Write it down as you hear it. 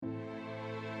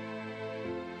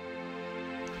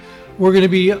We're going to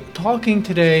be talking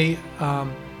today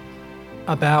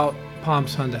about Palm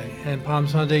Sunday, and Palm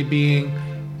Sunday being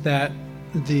that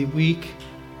the week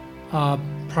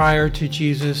prior to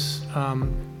Jesus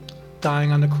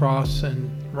dying on the cross and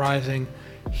rising,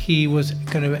 he was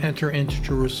going to enter into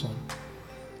Jerusalem.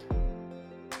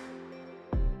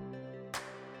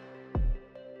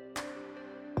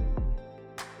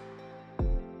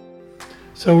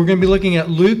 So we're going to be looking at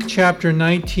Luke chapter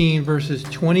 19, verses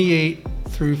 28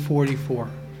 through 44.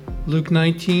 Luke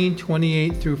 19,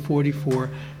 28 through 44.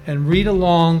 And read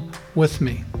along with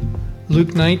me.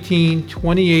 Luke 19,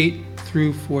 28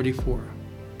 through 44.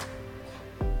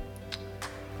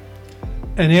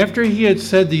 And after he had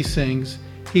said these things,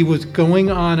 he was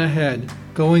going on ahead,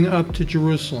 going up to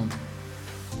Jerusalem.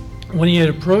 When he had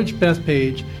approached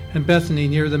Bethphage and Bethany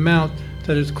near the mount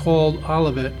that is called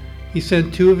Olivet, he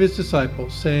sent two of his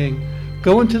disciples, saying,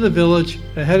 "Go into the village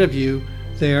ahead of you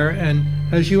there, and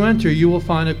as you enter you will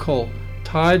find a colt,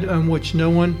 tied on which no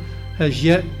one has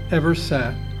yet ever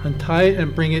sat. Untie it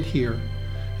and bring it here.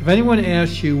 If anyone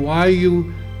asks you, 'Why are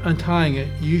you untying it?'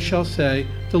 you shall say,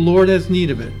 'The Lord has need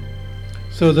of it.'"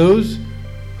 So those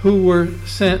who were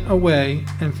sent away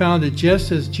and found it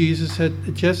just as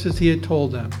he had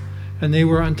told them, and they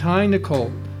were untying the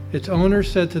colt. Its owner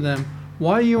said to them,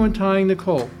 "Why are you untying the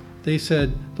colt?" They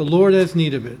said, "The Lord has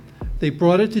need of it." They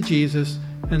brought it to Jesus,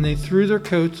 and they threw their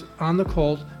coats on the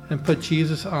colt and put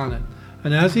Jesus on it.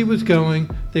 And as he was going,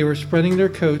 they were spreading their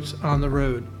coats on the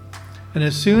road. And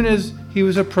as soon as he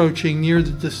was approaching near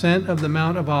the descent of the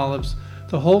Mount of Olives,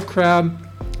 the whole crowd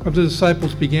of the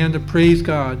disciples began to praise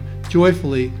God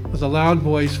joyfully with a loud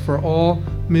voice for all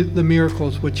the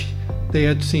miracles which they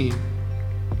had seen,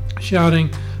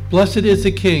 shouting, "Blessed is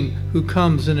the King who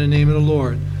comes in the name of the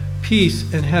Lord. Peace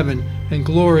in heaven and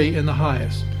glory in the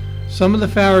highest." Some of the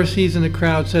Pharisees in the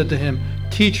crowd said to him,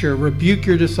 "Teacher, rebuke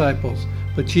your disciples."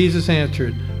 But Jesus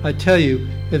answered, "I tell you,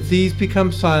 if these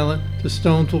become silent, the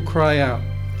stones will cry out."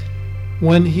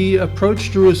 When he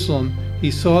approached Jerusalem,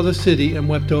 he saw the city and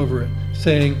wept over it,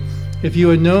 saying, "If you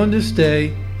had known this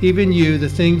day, even you, the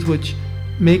things which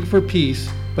make for peace,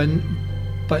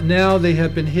 but now they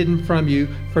have been hidden from you,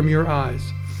 from your eyes.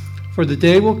 For the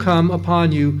day will come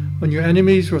upon you when your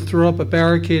enemies will throw up a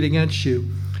barricade against you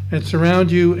and surround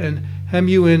you and hem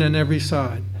you in on every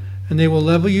side. And they will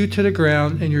level you to the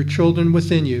ground and your children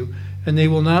within you, and they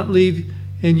will not leave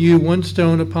in you one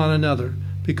stone upon another,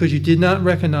 because you did not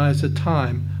recognize the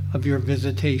time of your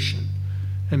visitation."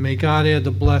 And may God add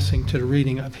the blessing to the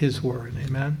reading of his word.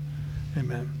 Amen.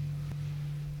 Amen.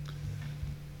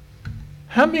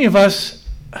 How many of us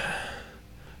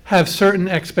have certain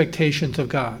expectations of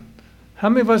God? How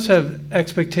many of us have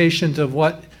expectations of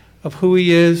who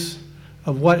he is,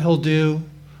 of what he'll do,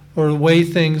 or the way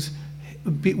things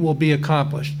will be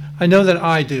accomplished? I know that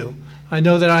I do. I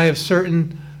know that I have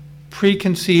certain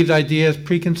preconceived ideas,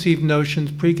 preconceived notions,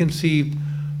 preconceived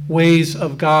ways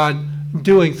of God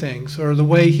doing things, or the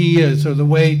way he is, or the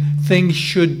way things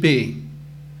should be.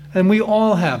 And we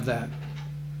all have that.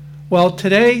 Well,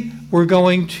 today we're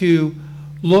going to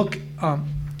look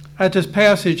at this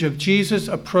passage of Jesus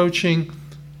approaching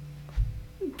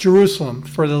Jerusalem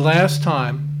for the last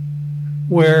time,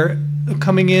 where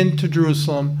coming into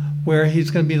Jerusalem, where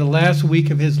he's going to be the last week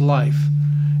of his life,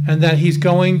 and that he's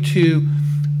going to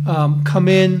come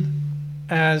in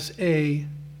as a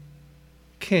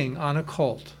king on a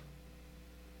colt.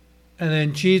 And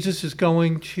then Jesus is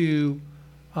going to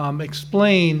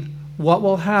explain what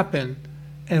will happen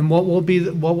and what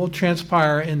will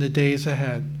transpire in the days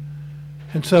ahead.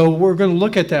 And so we're going to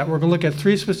look at that. We're going to look at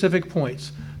three specific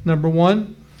points. Number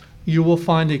one, you will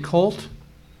find a colt.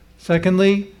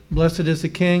 Secondly, blessed is the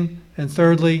King. And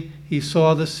thirdly, he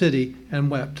saw the city and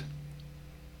wept.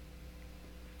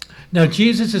 Now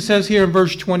Jesus, it says here in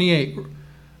verse 28,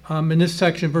 in this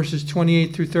section, verses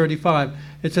 28 through 35,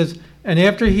 it says, "And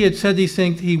after he had said these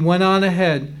things, he went on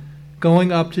ahead,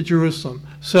 going up to Jerusalem."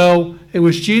 So it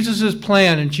was Jesus'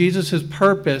 plan and Jesus'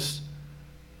 purpose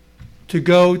to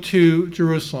go to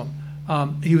Jerusalem.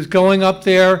 He was going up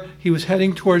there. He was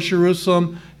heading towards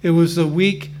Jerusalem. It was the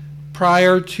week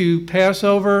prior to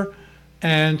Passover,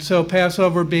 and so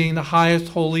Passover being the highest,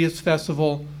 holiest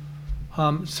festival,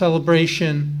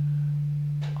 celebration,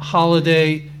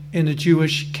 holiday in the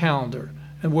Jewish calendar,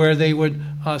 and where they would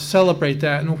celebrate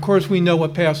that. And of course we know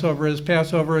what Passover is.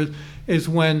 Passover is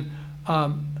when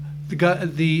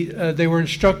they were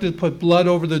instructed to put blood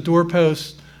over the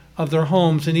doorposts of their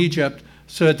homes in Egypt,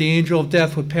 so that the angel of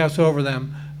death would pass over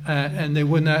them and they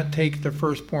would not take their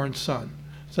firstborn son.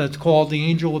 So it's called, the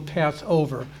angel would pass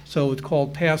over, so it's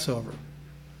called Passover.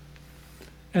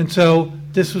 And so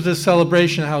this was a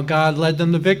celebration of how God led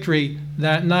them to victory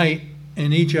that night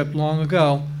in Egypt long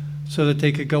ago so that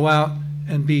they could go out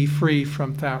and be free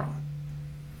from Pharaoh.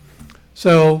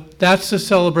 So that's the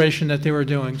celebration that they were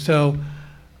doing. So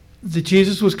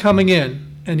Jesus was coming in,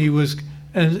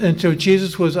 and so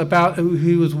Jesus was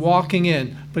he was walking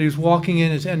in, but he was walking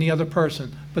in as any other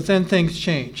person. But then things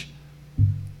change.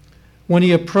 When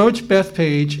he approached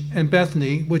Bethpage and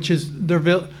Bethany, which is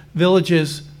their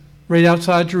villages right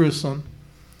outside Jerusalem,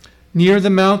 near the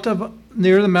mount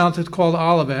that's called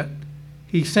Olivet,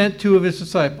 he sent two of his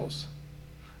disciples.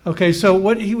 Okay, so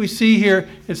what we see here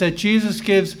is that Jesus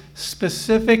gives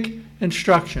specific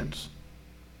instructions.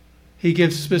 He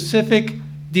gives specific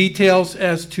details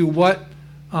as to what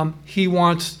he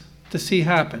wants to see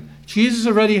happen. Jesus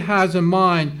already has in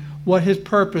mind what his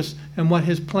purpose and what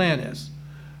his plan is.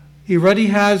 He already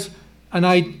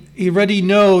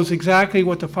knows exactly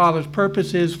what the Father's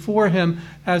purpose is for him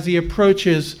as he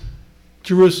approaches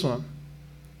Jerusalem.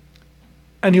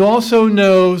 And he also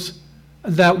knows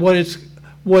that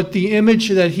what the image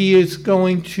that he is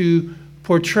going to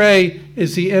portray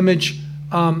is the image.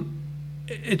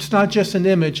 It's not just an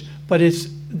image, but it's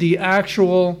the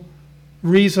actual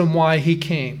reason why he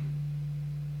came.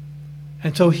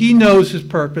 And so he knows his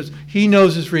purpose. He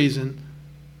knows his reason.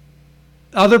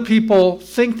 Other people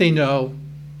think they know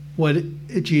what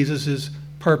Jesus'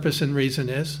 purpose and reason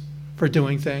is for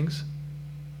doing things.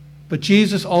 But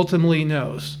Jesus ultimately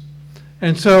knows.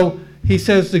 And so he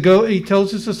says he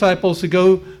tells his disciples to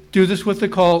go do this with the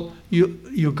cult.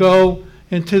 You go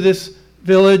into this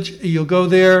village, you'll go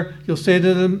there, you'll say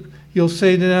to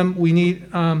them, we need,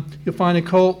 you'll find a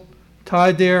colt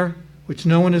tied there, which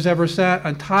no one has ever sat.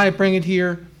 Untie it, bring it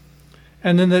here.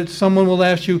 And then someone will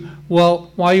ask you,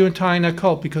 well, why are you untying that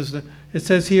colt? Because it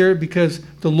says here, because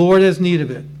the Lord has need of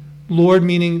it. Lord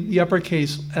meaning the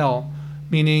uppercase L,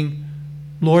 meaning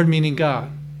Lord meaning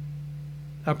God.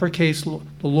 Uppercase, the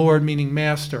Lord meaning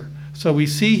master. So we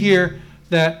see here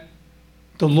that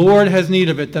the Lord has need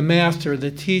of it, the master,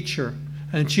 the teacher.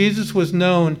 And Jesus was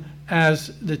known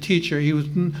as the teacher. He was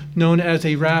known as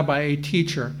a rabbi, a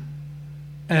teacher.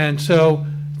 And so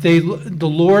the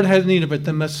Lord has need of it.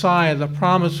 The Messiah, the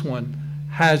promised one,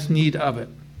 has need of it.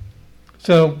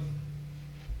 So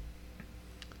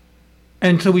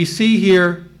we see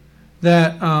here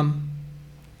that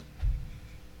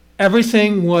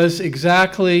everything was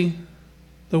exactly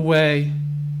the way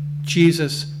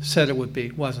Jesus said it would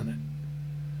be, wasn't it?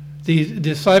 The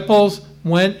disciples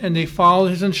went and they followed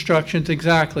his instructions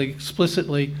exactly,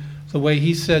 explicitly, the way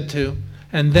he said to,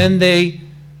 and then they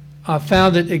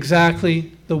found it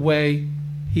exactly the way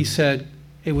he said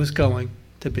it was going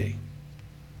to be.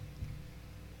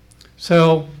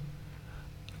 So,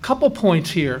 a couple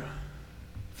points here.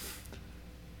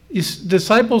 His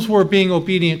disciples were being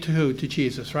obedient to who? To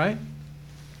Jesus, right?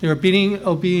 They were being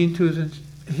obedient to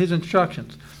his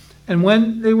instructions. And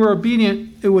when they were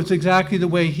obedient, it was exactly the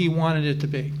way he wanted it to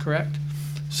be, correct?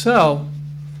 So,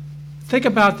 think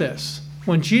about this.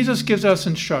 When Jesus gives us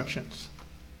instructions,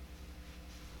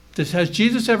 has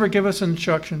Jesus ever given us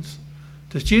instructions?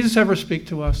 Does Jesus ever speak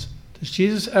to us? Does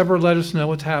Jesus ever let us know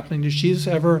what's happening? Does Jesus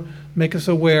ever make us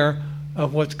aware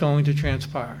of what's going to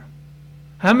transpire?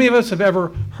 How many of us have ever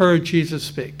heard Jesus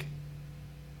speak?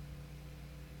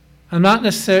 I'm not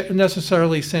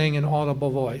necessarily saying an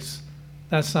audible voice.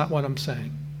 That's not what I'm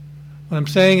saying. What I'm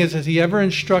saying is, has he ever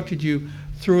instructed you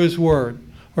through his word,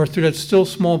 or through that still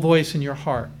small voice in your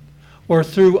heart, or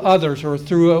through others, or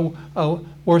through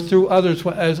others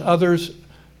as others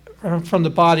from the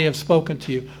body have spoken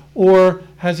to you? Or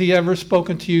has he ever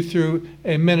spoken to you through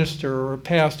a minister or a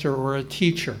pastor or a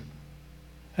teacher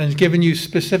and given you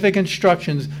specific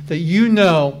instructions that you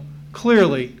know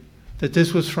clearly that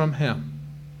this was from him?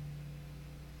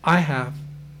 I have,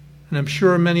 and I'm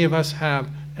sure many of us have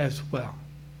as well.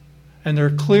 And they're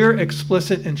clear,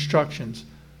 explicit instructions,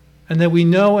 and that we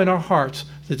know in our hearts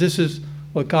that this is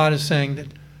what God is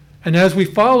saying. And as we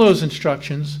follow those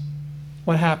instructions,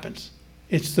 what happens?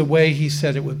 It's the way he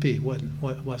said it would be,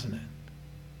 wasn't it?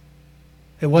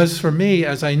 It was for me,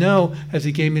 as I know, as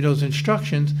he gave me those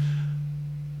instructions.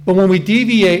 But when we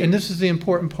deviate, and this is the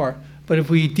important part, but if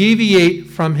we deviate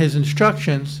from his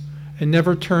instructions, it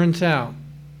never turns out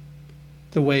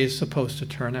the way it's supposed to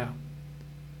turn out.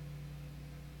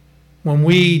 When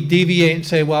we deviate and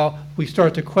say, well, we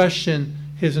start to question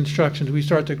his instructions, we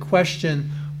start to question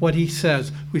what he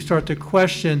says, we start to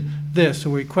question this, or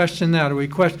we question that, or we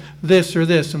question this or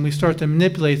this, and we start to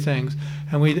manipulate things,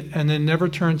 and it never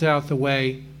turns out the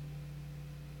way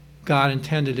God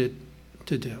intended it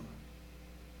to do.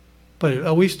 But it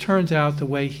always turns out the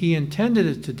way he intended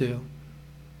it to do.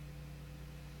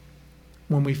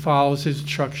 when we follow his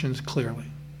instructions clearly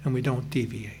and we don't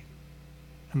deviate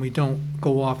and we don't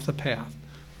go off the path.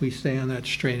 We stay on that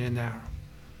straight and narrow.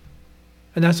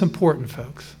 And that's important,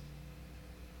 folks.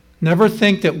 Never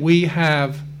think that we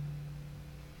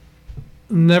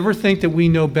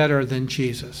know better than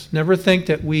Jesus. Never think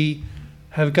that we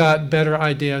have got better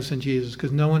ideas than Jesus,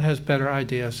 because no one has better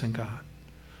ideas than God.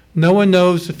 No one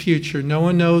knows the future. No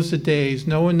one knows the days.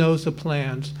 No one knows the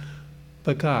plans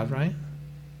but God, right?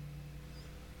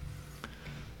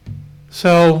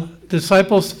 So the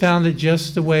disciples found it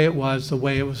just the way it was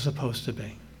supposed to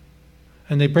be.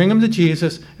 And they bring him to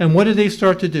Jesus, and what do they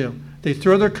start to do? They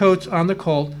throw their coats on the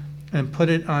colt and put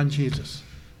it on Jesus.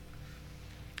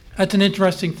 That's an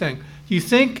interesting thing. Do you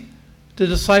think the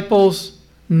disciples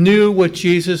knew what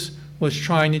Jesus was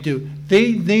trying to do?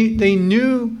 They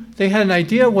knew, they had an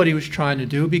idea what he was trying to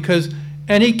do, because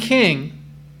any king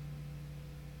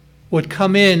would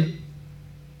come in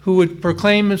who would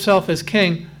proclaim himself as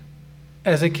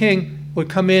a king would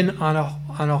come in on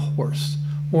a horse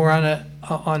or on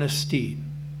a steed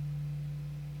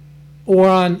or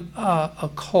on a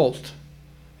colt,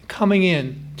 coming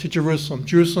in to Jerusalem.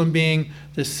 Jerusalem being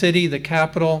the city, the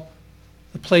capital,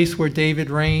 the place where David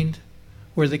reigned,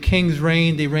 where the kings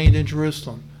reigned. They reigned in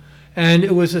Jerusalem. And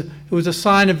it was a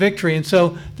sign of victory. And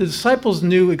so the disciples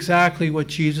knew exactly what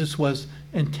Jesus was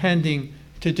intending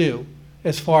to do,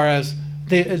 as far as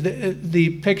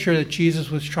the picture that Jesus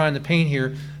was trying to paint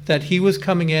here, that he was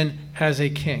coming in as a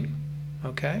king.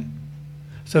 Okay?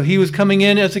 So he was coming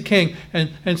in as a king.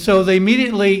 And so they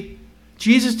immediately,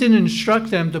 Jesus didn't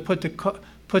instruct them to put their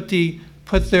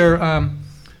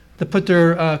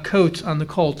coats on the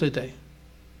colt, did they?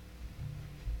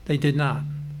 They did not.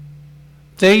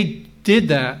 They did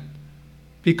that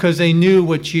because they knew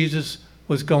what Jesus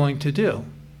was going to do,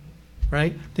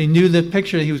 right? They knew the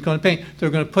picture that he was going to paint. They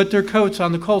were going to put their coats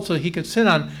on the colt so he could sit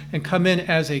on and come in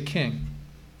as a king.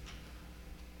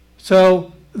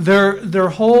 So their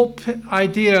whole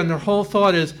idea and their whole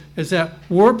thought is that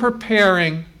we're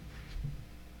preparing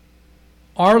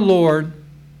our Lord,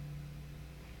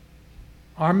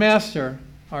 our Master,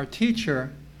 our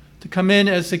teacher, to come in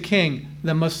as the king,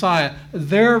 the Messiah,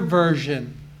 their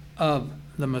version of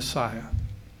the Messiah,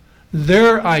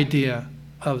 their idea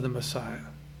of the Messiah.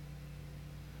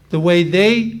 The way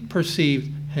they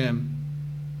perceived him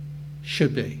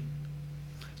should be.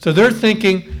 So they're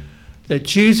thinking that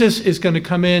Jesus is going to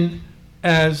come in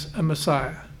as a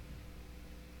Messiah,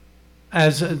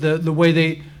 as the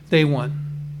way they want.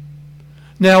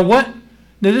 Now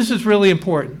this is really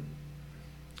important.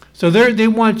 So they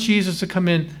want Jesus to come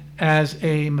in as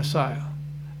a Messiah,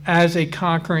 as a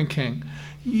conquering king.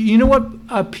 You know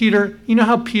what, Peter, you know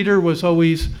how Peter was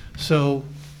always so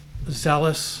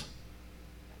zealous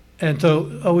and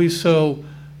so always so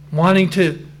wanting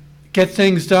to get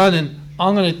things done, and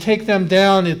I'm going to take them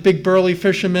down, a big burly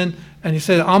fisherman, and he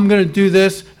said, I'm going to do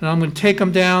this, and I'm going to take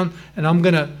them down, and I'm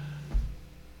going to,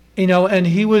 and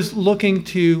he was looking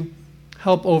to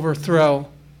help overthrow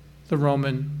the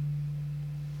Roman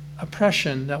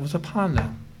oppression that was upon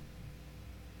them.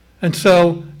 And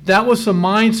so that was the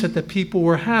mindset that people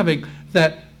were having,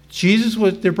 that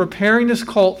they're preparing this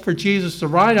colt for Jesus to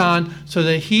ride on so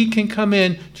that he can come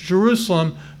in to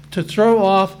Jerusalem to throw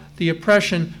off the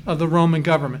oppression of the Roman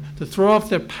government, to throw off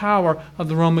the power of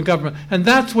the Roman government. And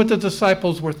that's what the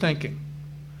disciples were thinking.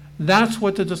 That's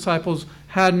what the disciples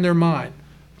had in their mind.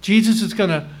 Jesus is going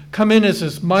to come in as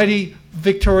this mighty,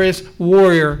 victorious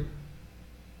warrior,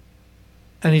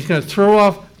 and he's going to throw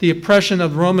off the oppression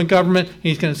of the Roman government.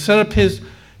 He's going to set up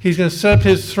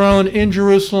his throne in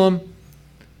Jerusalem,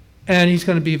 and he's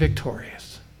going to be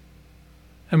victorious.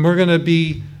 And we're going to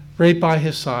be right by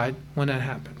his side when that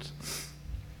happens.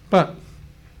 But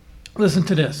listen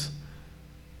to this.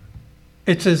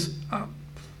 It says,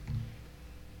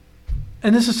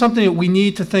 and this is something that we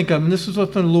need to think of, and this is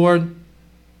what the Lord,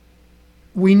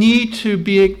 we need to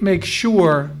make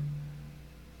sure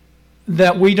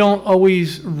that we don't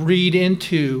always read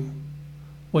into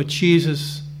what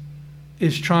Jesus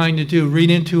is trying to do, read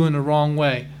into in the wrong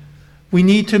way. We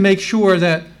need to make sure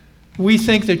that we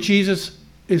think that Jesus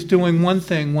is doing one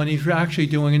thing when he's actually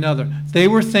doing another. They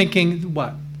were thinking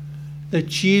what? That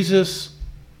Jesus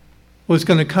was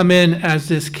going to come in as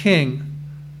this king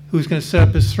who's going to set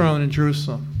up his throne in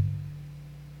Jerusalem.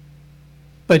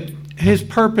 But his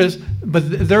purpose, but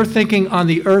they're thinking on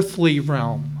the earthly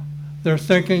realm. They're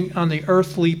thinking on the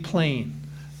earthly plane.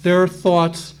 Their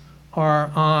thoughts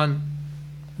are on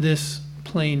this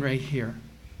plane right here.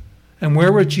 And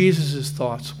where were Jesus'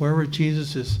 thoughts? Where were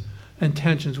Jesus'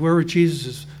 intentions? Where were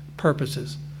Jesus'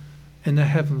 purposes? In the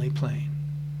heavenly plane.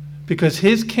 Because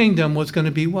his kingdom was going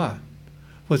to be what?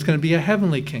 was going to be a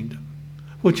heavenly kingdom,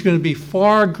 which is going to be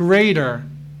far greater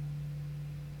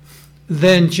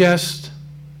than just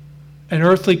an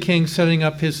earthly king setting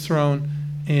up his throne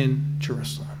in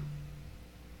Jerusalem.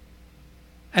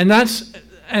 And that's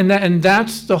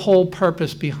the whole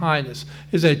purpose behind this,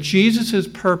 is that Jesus'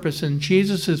 purpose and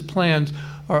Jesus' plans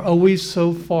are always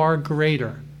so far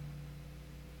greater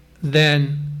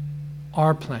than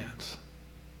our plans,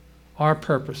 our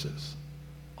purposes,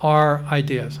 our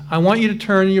ideas. I want you to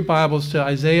turn in your Bibles to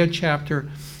Isaiah chapter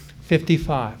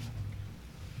 55.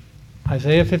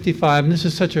 Isaiah 55, and this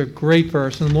is such a great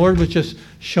verse, and the Lord was just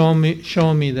showing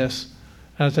me this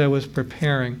as I was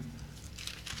preparing.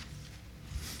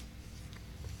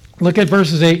 Look at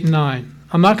verses 8 and 9.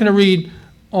 I'm not going to read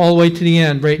all the way to the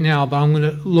end right now, but I'm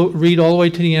going to read all the way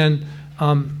to the end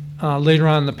later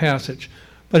on in the passage.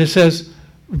 But it says,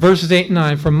 verses 8 and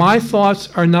 9, "For my thoughts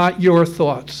are not your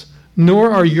thoughts,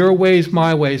 nor are your ways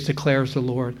my ways, declares the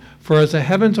Lord. For as the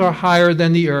heavens are higher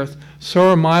than the earth,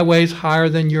 so are my ways higher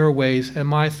than your ways, and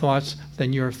my thoughts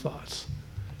than your thoughts."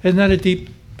 Isn't that a deep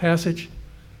passage?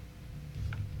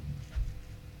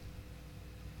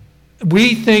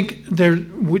 We think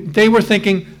they were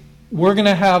thinking, we're going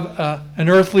to have an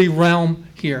earthly realm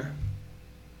here.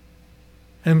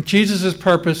 And Jesus'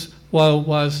 purpose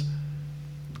was,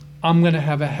 I'm going to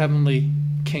have a heavenly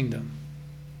kingdom.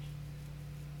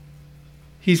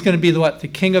 He's going to be the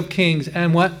King of Kings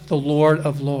and the Lord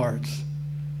of Lords.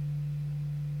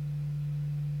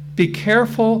 Be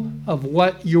careful of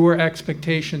what your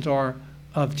expectations are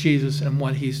of Jesus and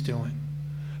what he's doing.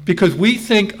 Because we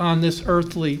think on this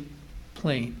earthly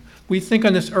plane. We think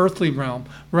on this earthly realm,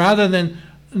 rather than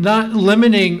not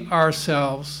limiting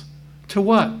ourselves to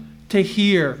what? To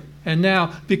here and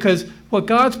now. Because what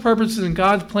God's purposes and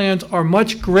God's plans are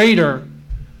much greater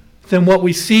than what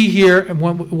we see here and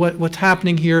what's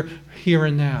happening here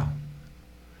and now.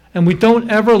 And we don't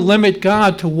ever limit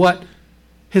God to what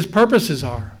his purposes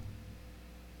are.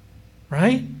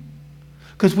 Right?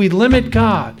 Because we limit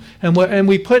God and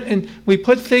we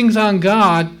put things on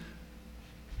God,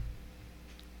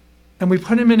 and we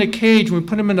put him in a cage, we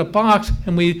put him in a box,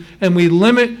 and we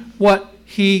limit what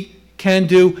he can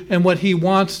do and what he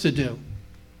wants to do.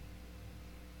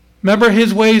 Remember,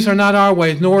 his ways are not our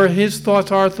ways, nor are his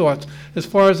thoughts our thoughts. As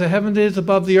far as the heaven is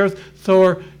above the earth, so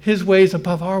are his ways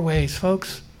above our ways,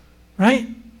 folks. Right?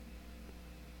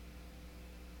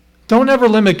 Don't ever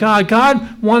limit God.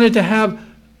 God wanted to have,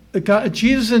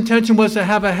 Jesus' intention was to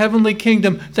have a heavenly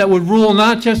kingdom that would rule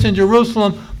not just in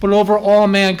Jerusalem, but over all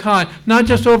mankind. Not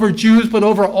just over Jews, but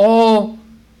over all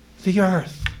the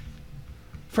earth.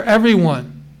 For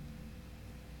everyone.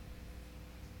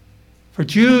 For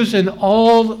Jews and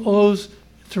all those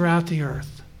throughout the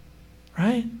earth.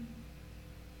 Right?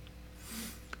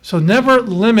 So never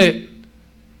limit,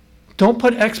 don't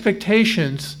put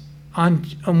expectations on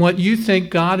what you think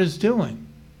God is doing.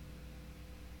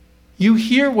 You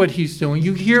hear what he's doing.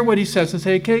 You hear what he says and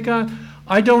say, okay, God,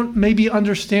 I don't maybe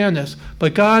understand this,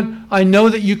 but God, I know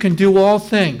that you can do all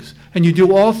things, and you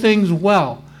do all things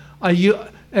well.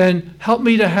 And help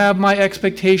me to have my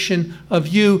expectation of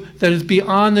you that is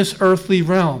beyond this earthly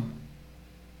realm.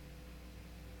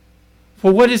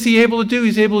 For what is he able to do?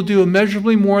 He's able to do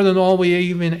immeasurably more than all we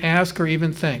even ask or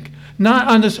even think. Not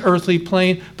on this earthly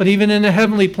plane, but even in the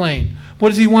heavenly plane. What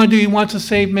does he want to do? He wants to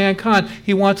save mankind.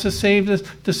 He wants to save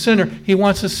the sinner. He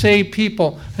wants to save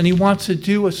people. And he wants to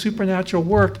do a supernatural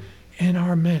work in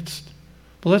our midst.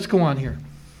 But let's go on here.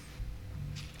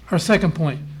 Our second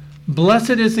point.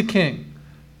 Blessed is the King.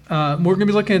 We're going to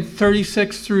be looking at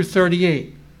 36 through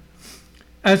 38.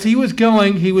 As he was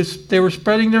going, they were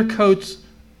spreading their coats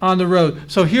on the road.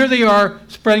 So here they are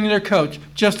spreading their coats,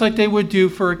 just like they would do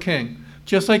for a king.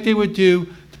 Just like they would do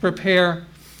to prepare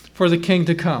for the king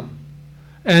to come.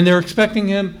 And they're expecting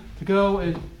him to go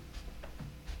and,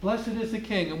 blessed is the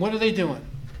King. And what are they doing?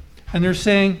 And they're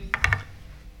saying,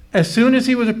 as soon as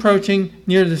he was approaching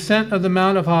near the descent of the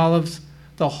Mount of Olives,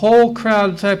 the whole crowd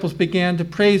of disciples began to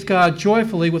praise God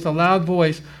joyfully with a loud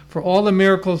voice for all the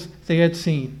miracles they had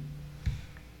seen.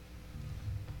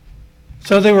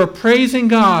 So they were praising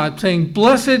God, saying,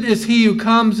 blessed is he who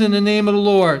comes in the name of the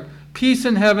Lord. Peace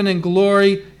in heaven and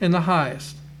glory in the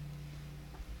highest.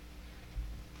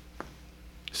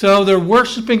 So they're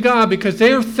worshiping God because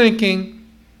they're thinking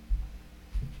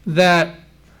that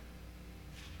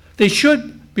they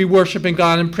should be worshiping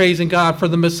God and praising God for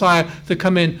the Messiah to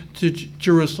come in to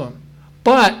Jerusalem.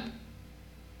 But,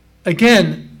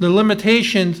 again,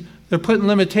 they're putting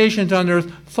limitations on their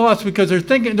thoughts because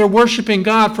they're worshiping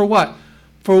God for what?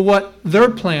 For what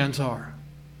their plans are.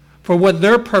 For what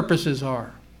their purposes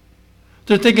are.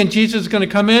 They're thinking Jesus is going to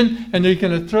come in and they're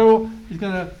going to throw He's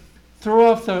going to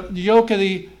throw off the yoke of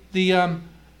the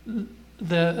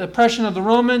oppression of the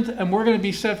Romans, and we're going to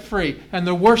be set free. And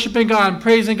they're worshiping God and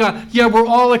praising God. Yeah, we're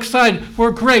all excited.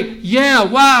 We're great. Yeah,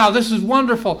 wow, this is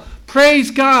wonderful.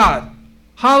 Praise God.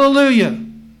 Hallelujah.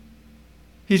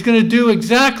 He's going to do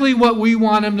exactly what we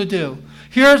want him to do.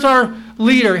 Here's our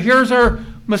leader. Here's our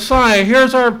Messiah.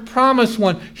 Here's our promised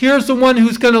one. Here's the one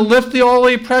who's going to lift all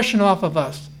the oppression off of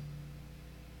us.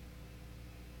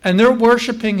 And they're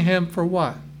worshiping him for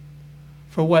what?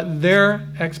 For what their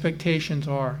expectations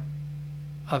are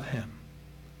of him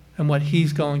and what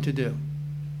he's going to do.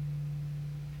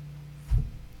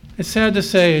 It's sad to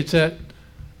say, it's that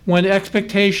when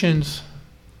expectations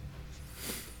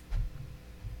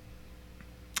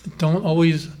don't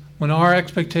always, when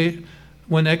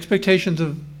expectations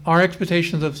of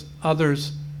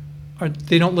others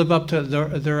they don't live up to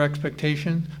their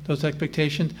expectation, those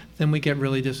expectations, then we get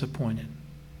really disappointed.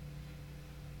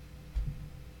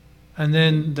 And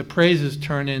then the praises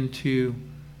turn into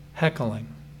heckling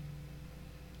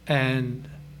and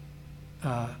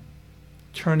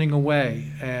turning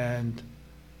away and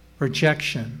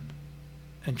rejection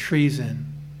and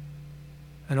treason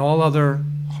and all other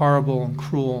horrible and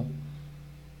cruel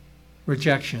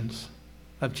rejections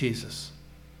of Jesus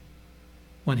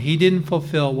when he didn't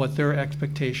fulfill what their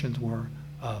expectations were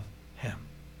of him.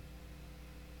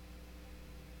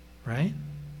 Right?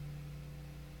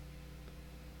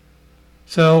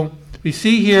 So we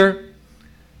see here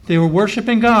they were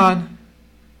worshiping God.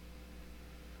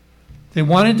 They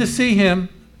wanted to see him,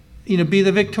 be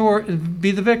the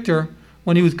victor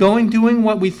when he was doing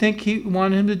what we think he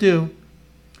wanted him to do.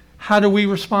 How do we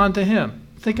respond to him?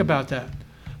 Think about that.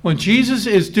 When Jesus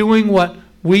is doing what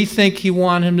we think he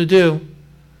wants him to do,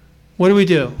 what do?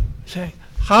 We say,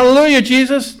 hallelujah,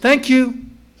 Jesus. Thank you.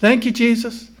 Thank you,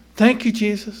 Jesus. Thank you,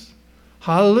 Jesus.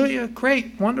 Hallelujah.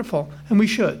 Great. Wonderful. And we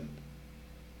should.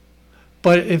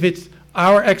 But if it's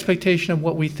our expectation of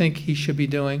what we think he should be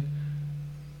doing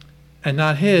and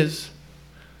not his,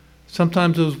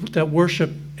 sometimes that worship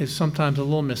is sometimes a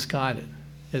little misguided,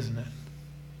 isn't it?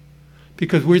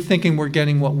 Because we're thinking we're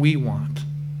getting what we want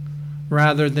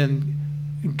rather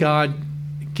than God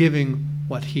giving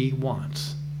what he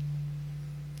wants.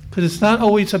 Because it's not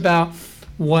always about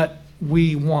what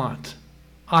we want.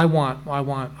 I want.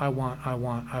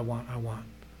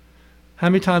 How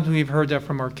many times we've heard that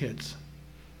from our kids?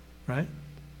 Right?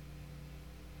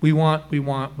 We want.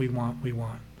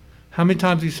 How many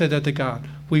times have you said that to God?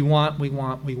 We want.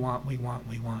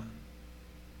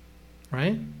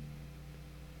 Right?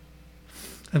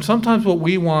 And sometimes what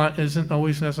we want isn't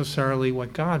always necessarily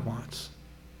what God wants.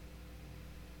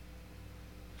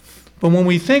 But when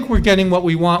we think we're getting what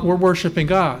we want, we're worshiping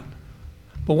God.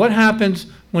 But what happens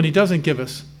when he doesn't give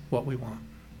us what we want?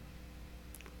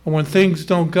 Or when things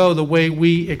don't go the way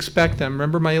we expect them?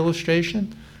 Remember my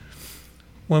illustration?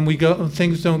 When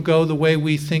things don't go the way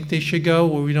we think they should go,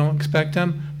 or we don't expect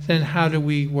them, then how do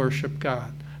we worship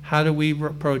God? How do we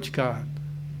approach God?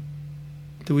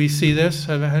 Do we see this?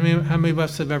 How many of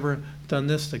us have ever done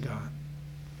this to God?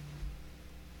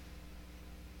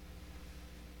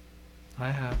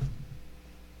 I have.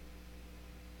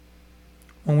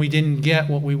 When we didn't get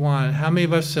what we wanted, how many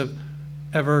of us have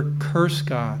ever cursed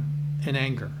God in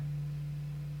anger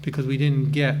because we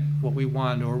didn't get what we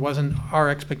wanted, or our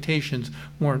expectations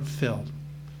weren't filled?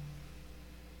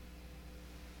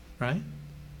 Right?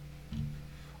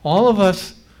 All of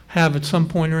us have at some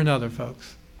point or another,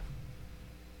 folks,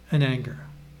 an anger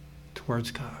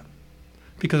towards God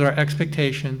because our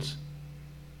expectations,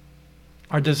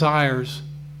 our desires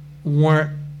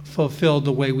weren't fulfilled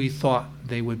the way we thought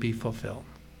they would be fulfilled.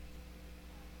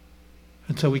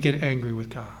 And so we get angry with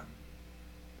God.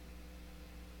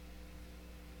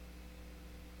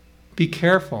 Be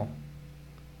careful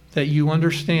that you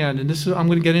understand, and I'm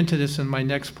going to get into this in my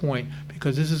next point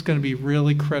because this is going to be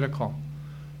really critical.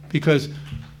 Because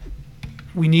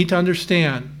we need to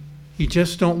understand, you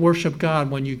just don't worship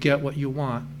God when you get what you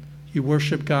want. You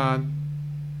worship God.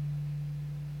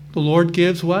 The Lord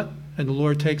gives what? And the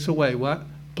Lord takes away what?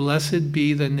 Blessed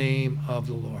be the name of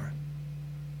the Lord.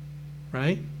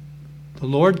 Right? The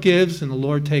Lord gives and the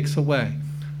Lord takes away.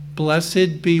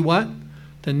 Blessed be what?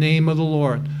 The name of the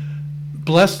Lord.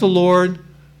 Bless the Lord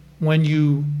when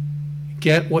you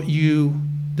get what you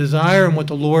desire and what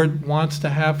the Lord wants to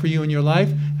have for you in your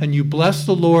life, and you bless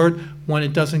the Lord when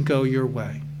it doesn't go your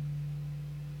way.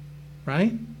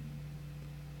 Right?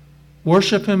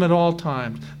 Worship him at all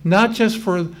times, not just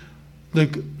for the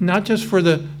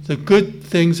good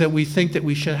things that we think that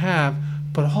we should have,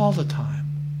 but all the time,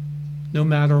 no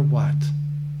matter what.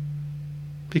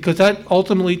 Because that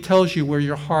ultimately tells you where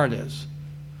your heart is.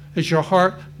 Is your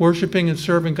heart worshiping and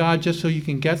serving God just so you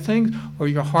can get things? Or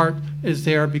your heart is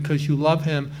there because you love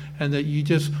him and that you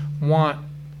just want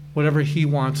whatever he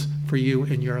wants for you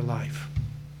in your life?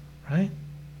 Right?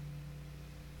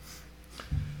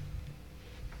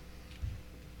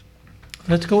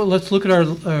 Let's look at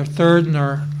our third and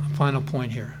our final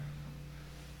point here.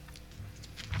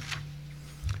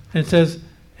 And it says,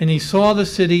 and he saw the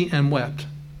city and wept.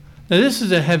 Now this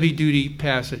is a heavy-duty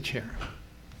passage here.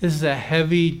 This is a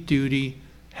heavy-duty,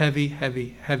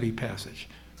 heavy passage,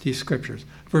 these scriptures.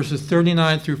 Verses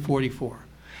 39 through 44.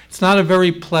 It's not a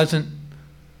very pleasant,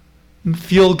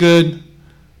 feel-good,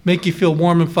 make you feel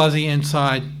warm and fuzzy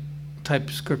inside type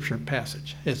of scripture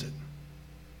passage, is it?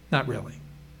 Not really.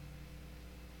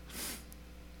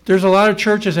 There's a lot of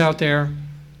churches out there,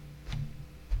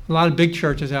 a lot of big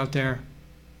churches out there,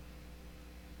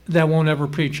 that won't ever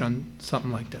preach on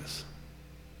something like this.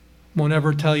 Won't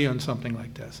ever tell you on something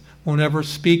like this. Won't ever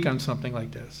speak on something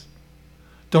like this.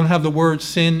 Don't have the word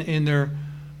sin in their,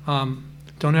 don't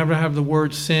ever have the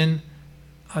word sin.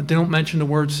 They don't mention the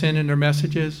word sin in their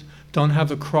messages. Don't have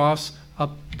the cross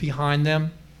up behind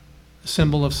them, a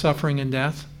symbol of suffering and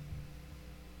death.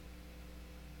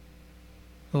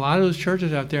 A lot of those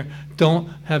churches out there don't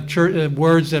have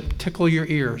words that tickle your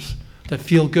ears, that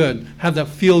feel good, have that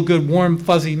feel good, warm,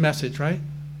 fuzzy message, right?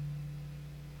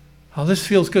 Oh, this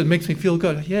feels good, makes me feel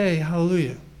good. Yay,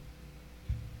 hallelujah.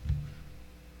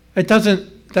 It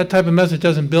doesn't, that type of message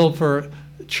doesn't build for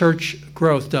church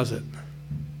growth, does it?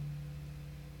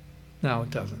 No, it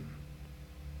doesn't.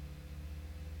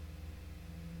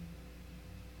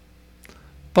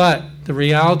 But the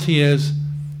reality is,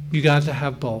 you got to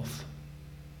have both.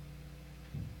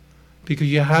 Because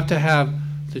you have to have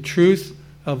the truth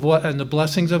of what and the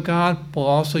blessings of God, but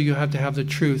also you have to have the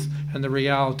truth and the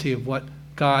reality of what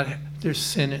God, there's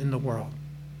sin in the world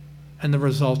and the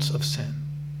results of sin.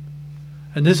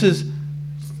 And this is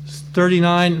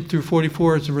 39 through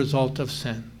 44 is the result of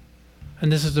sin.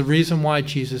 And this is the reason why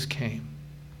Jesus came.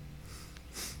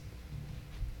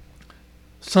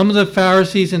 Some of the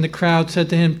Pharisees in the crowd said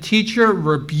to him, "Teacher,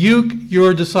 rebuke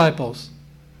your disciples."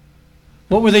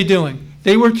 What were they doing?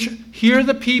 They were, here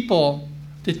the people,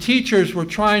 the teachers were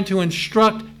trying to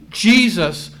instruct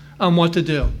Jesus on what to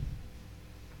do.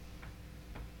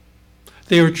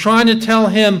 They were trying to tell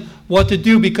him what to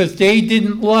do because they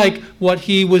didn't like what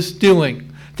he was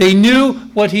doing. They knew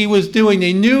what he was doing.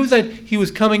 They knew that he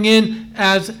was coming in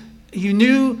as,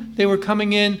 they were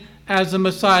coming in as the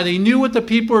Messiah. They knew what the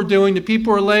people were doing. The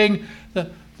people were laying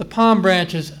the palm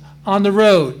branches on the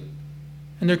road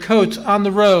and their coats on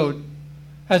the road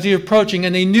as he was approaching.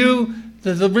 And they knew,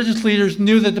 the religious leaders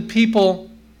knew that the people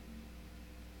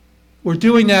were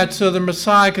doing that so the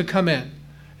Messiah could come in.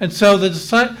 And so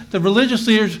the religious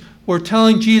leaders were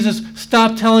telling Jesus,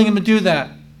 stop telling him to do that.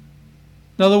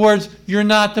 In other words, you're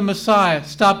not the Messiah.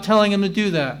 Stop telling him to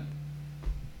do that.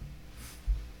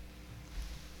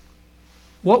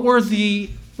 What were the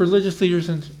religious leaders'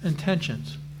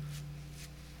 intentions?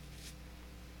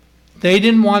 They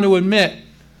didn't want to admit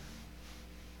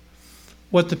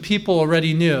what the people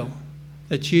already knew,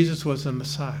 that Jesus was the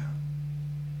Messiah,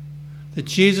 that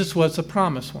Jesus was the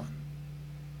promised one.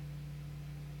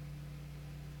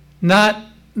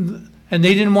 And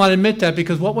they didn't want to admit that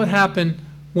because what would happen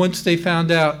once they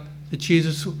found out that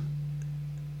Jesus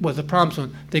was the promised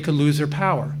one? They could lose their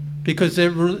power because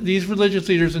these religious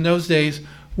leaders in those days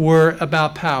were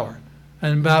about power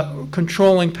and about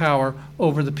controlling power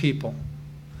over the people.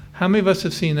 How many of us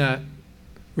have seen that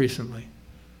recently?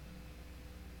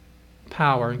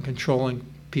 Power and controlling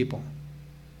people.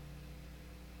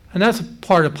 And that's a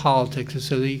part of politics, is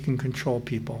so that you can control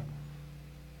people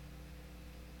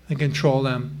and control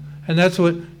them. And that's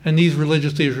what these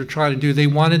religious leaders were trying to do. They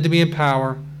wanted to be in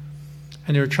power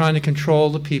and they were trying to control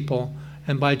the people.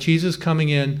 And by Jesus coming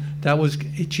in,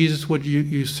 Jesus would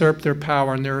usurp their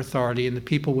power and their authority, and the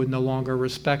people would no longer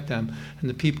respect them, and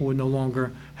the people would no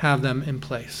longer have them in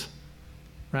place.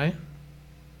 Right?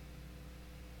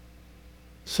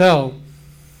 So,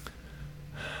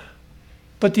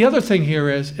 but the other thing here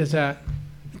is that,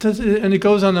 and it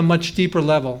goes on a much deeper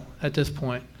level at this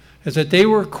point, is that they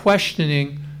were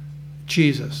questioning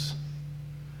Jesus.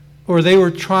 Or they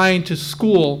were trying to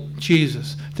school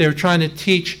Jesus. They were trying to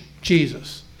teach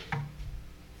Jesus.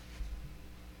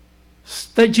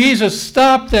 That Jesus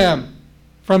stopped them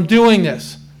from doing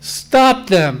this. Stop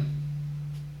them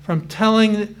from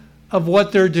telling of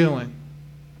what they're doing.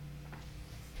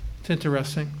 It's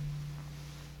interesting.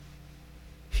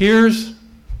 Here's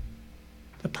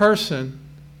the person,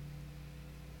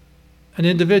 an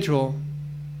individual,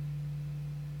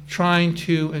 trying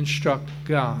to instruct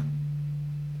God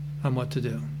on what to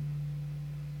do.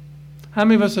 How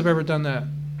many of us have ever done that?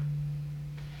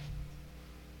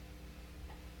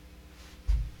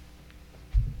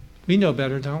 We know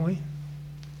better, don't we?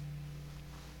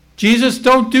 Jesus,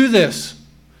 don't do this.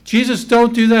 Jesus,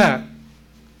 don't do that.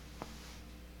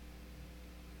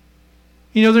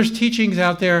 You know, there's teachings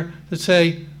out there that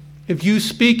say, if you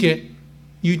speak it,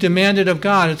 you demand it of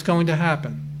God, it's going to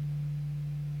happen.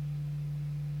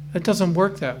 It doesn't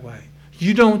work that way.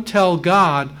 You don't tell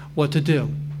God what to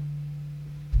do.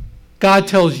 God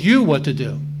tells you what to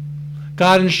do.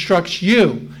 God instructs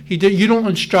you. You don't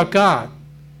instruct God.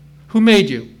 Who made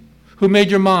you? Who made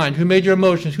your mind? Who made your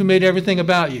emotions? Who made everything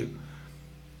about you?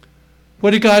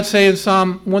 What did God say in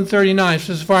Psalm 139? It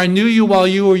says, for I knew you while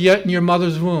you were yet in your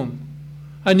mother's womb.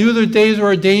 I knew the days were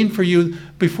ordained for you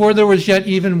before there was yet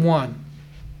even one.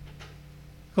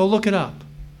 Go look it up.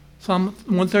 Psalm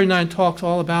 139 talks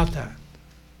all about that.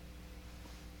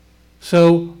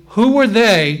 So who were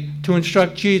they to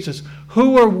instruct Jesus?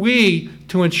 Who are we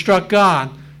to instruct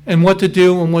God and what to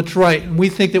do and what's right? And we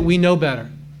think that we know better.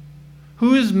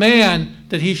 Who is man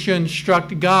that he should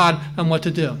instruct God on what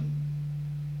to do?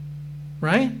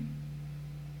 Right?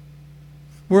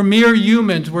 We're mere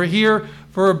humans. We're here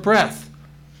for a breath.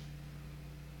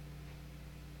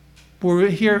 We're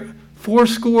here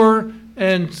 80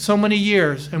 and so many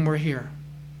years, and we're here.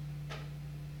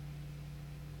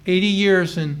 80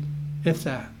 years and if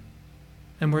that.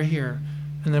 And we're here.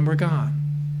 And then we're gone.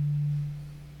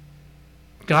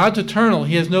 God's eternal.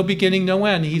 He has no beginning, no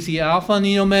end. He's the Alpha and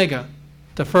the Omega.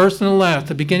 The first and the last.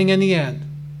 The beginning and the end.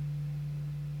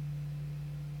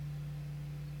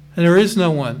 And there is no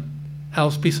one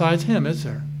else besides him, is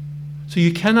there? So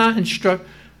you cannot instruct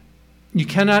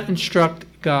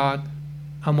God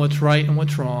on what's right and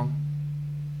what's wrong,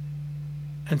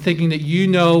 and thinking that you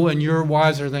know and you're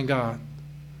wiser than God.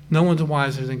 No one's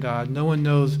wiser than God. No one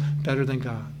knows better than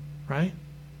God, right?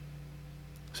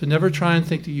 So never try and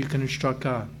think that you can instruct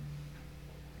God.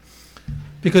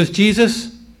 Because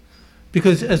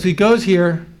as he goes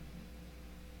here,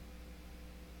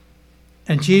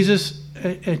 and Jesus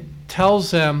tells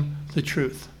them the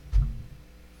truth.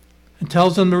 And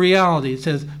tells them the reality. It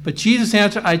says, but Jesus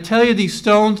answered, I tell you, these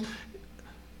stones,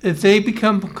 if they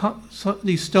become,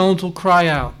 these stones will cry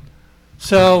out.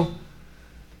 So,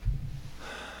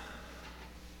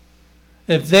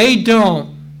 if they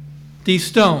don't, these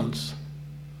stones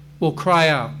will cry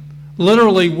out.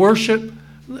 Literally,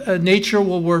 nature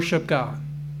will worship God.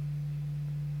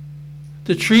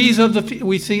 The trees of the field,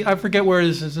 we see, I forget where it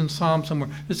is, it's in Psalm somewhere.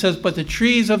 It says, but the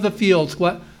trees of the fields,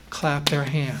 what? Clap their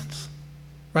hands.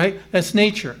 Right? That's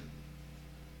nature.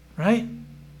 Right?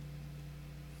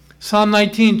 Psalm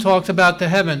 19 talks about the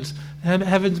heavens.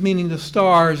 Heavens meaning the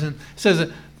stars. And it says that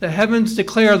the heavens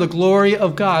declare the glory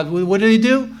of God. What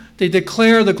do? They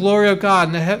declare the glory of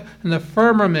God. And the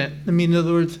firmament, I mean, in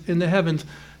other words, in the heavens,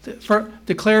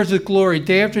 declares His glory.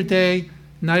 Day after day,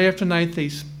 night after night, they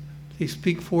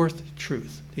speak forth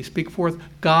truth. They speak forth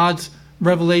God's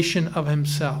revelation of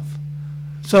Himself.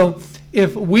 So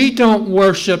if we don't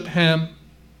worship Him,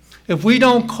 if we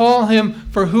don't call Him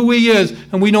for who He is,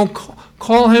 and we don't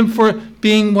call Him for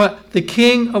being what? The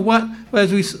King of what?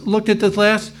 As we looked at this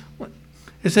last,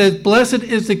 it says, blessed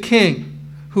is the King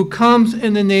who comes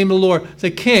in the name of the Lord.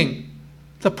 The King,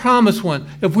 the promised one.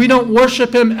 If we don't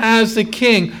worship Him as the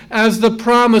King, as the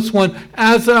promised one,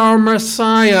 as our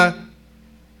Messiah,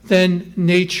 then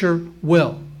nature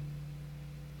will.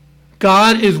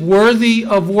 God is worthy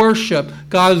of worship.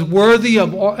 God is worthy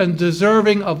of all, and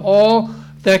deserving of all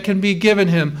that can be given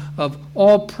Him, of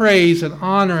all praise and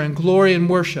honor and glory and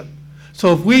worship.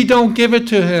 So if we don't give it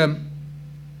to Him,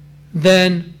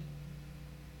 then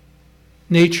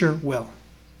nature will.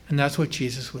 And that's what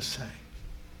Jesus was saying.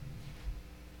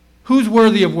 Who's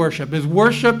worthy of worship? Is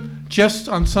worship just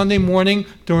on Sunday morning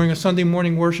during a Sunday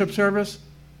morning worship service?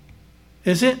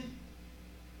 Is it?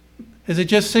 Is it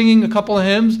just singing a couple of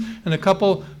hymns and a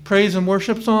couple praise and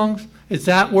worship songs? Is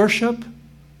that worship?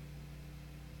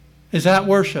 Is that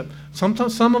worship?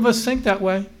 Sometimes some of us think that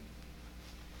way.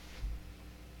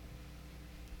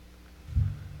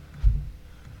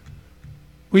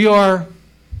 We are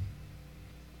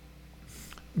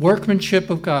workmanship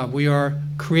of God. We are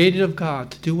created of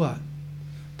God to do what?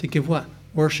 To give what?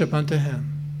 Worship unto Him.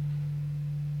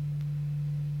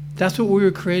 That's what we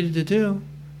were created to do.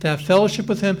 To have fellowship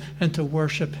with Him and to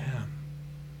worship Him.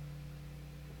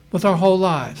 With our whole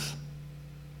lives.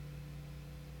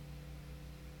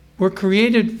 We're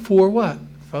created for what,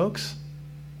 folks?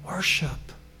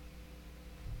 Worship.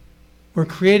 We're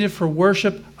created for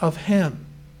worship of Him.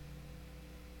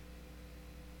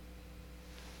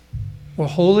 We're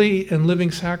holy and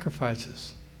living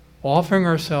sacrifices, offering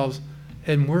ourselves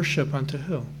and worship unto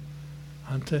who?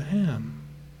 Unto him.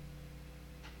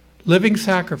 Living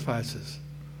sacrifices,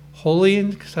 holy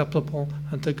and acceptable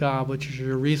unto God, which is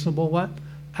your reasonable what?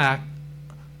 Act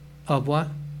of what?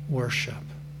 Worship.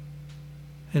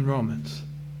 In Romans,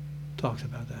 talked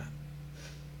about that.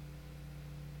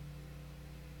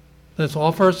 Let's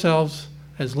offer ourselves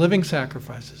as living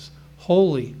sacrifices,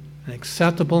 holy and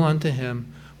acceptable unto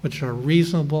him, which are a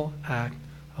reasonable act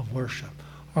of worship.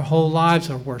 Our whole lives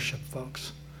are worship,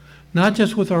 folks. Not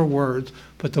just with our words,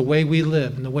 but the way we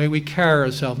live and the way we carry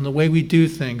ourselves and the way we do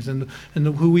things and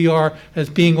who we are as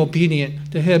being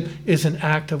obedient to him is an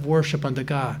act of worship unto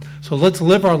God. So let's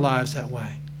live our lives that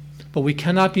way. But we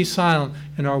cannot be silent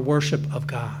in our worship of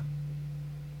God.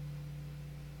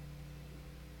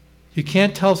 You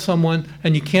can't tell someone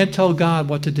and you can't tell God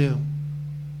what to do.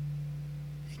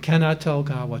 You cannot tell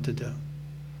God what to do.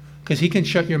 Because he can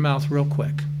shut your mouth real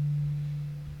quick.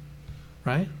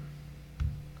 Right?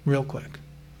 Real quick.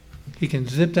 He can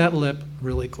zip that lip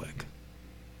really quick.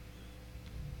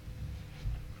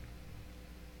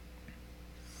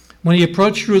 When he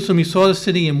approached Jerusalem, he saw the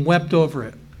city and wept over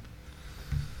it.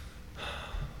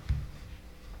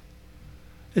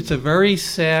 It's a very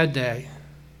sad day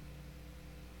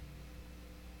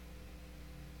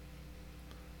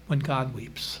when God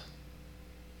weeps.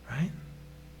 Right?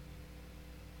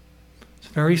 It's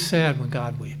very sad when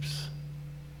God weeps.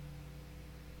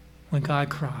 When God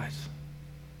cries.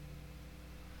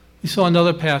 We saw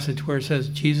another passage where it says,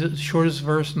 Jesus, shortest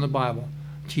verse in the Bible,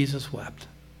 Jesus wept.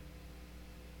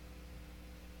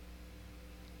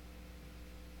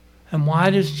 And why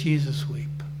does Jesus weep?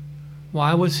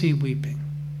 Why was he weeping?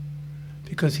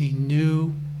 Because he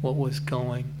knew what was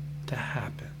going to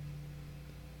happen.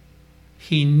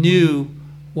 He knew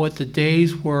what the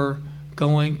days were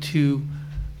going to,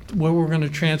 what were going to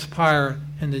transpire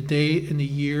in the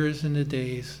years and the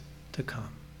days to come.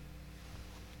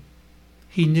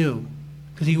 He knew,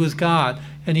 because he was God,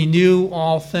 and he knew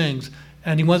all things,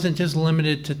 and he wasn't just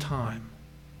limited to time.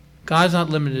 God's not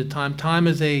limited to time. Time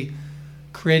is a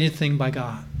created thing by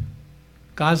God.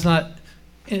 God's not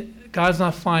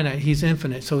finite. He's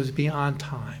infinite, so he's beyond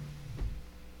time.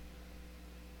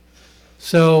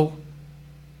 So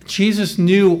Jesus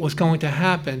knew what was going to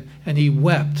happen, and he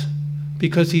wept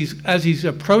because as he's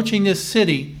approaching this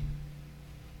city,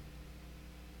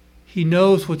 he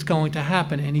knows what's going to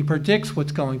happen, and he predicts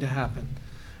what's going to happen.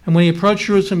 And when he approached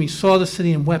Jerusalem, he saw the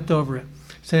city and wept over it,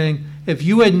 saying, "If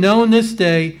you had known this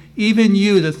day, even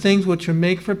you, the things which would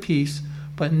make for peace,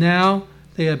 but now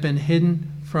they have been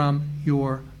hidden from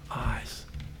your eyes."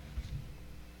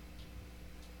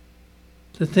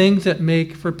 The things that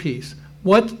make for peace.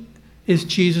 What is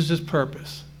Jesus'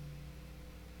 purpose?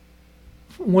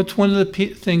 What's one of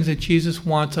the things that Jesus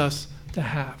wants us to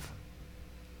have?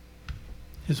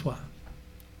 Is what?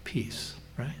 Peace,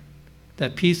 right?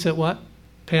 That peace that what?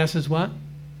 Passes what?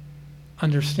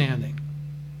 Understanding.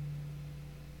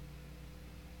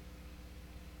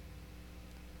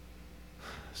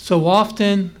 So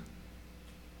often,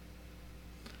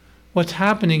 what's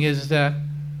happening is that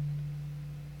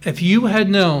if you had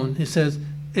known, it says,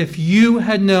 if you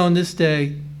had known this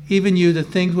day, even you, the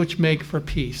things which make for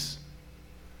peace.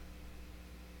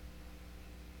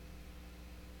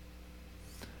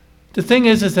 The thing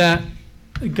is that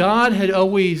God had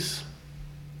always,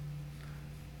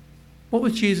 what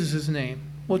was Jesus' name?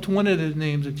 What's one of the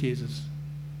names of Jesus?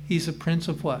 He's the Prince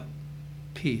of what?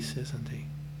 Peace, isn't he?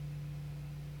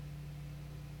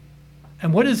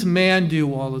 And what does man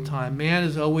do all the time? Man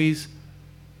is always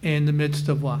in the midst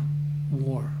of what?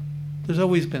 War. There's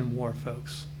always been war,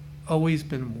 folks. Always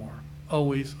been war.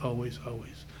 Always, always,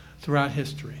 always. Throughout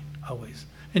history, always.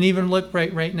 And even look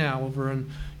right now over in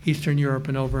Eastern Europe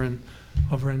and over in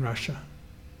Russia.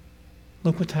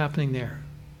 Look what's happening there.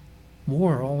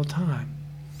 War all the time.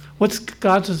 What's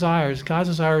God's desire? God's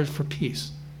desire is for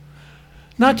peace.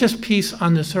 Not just peace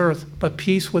on this earth, but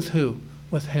peace with who?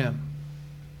 With him.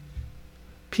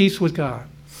 Peace with God.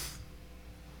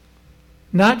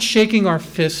 Not shaking our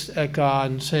fists at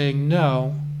God and saying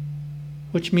no,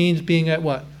 which means being at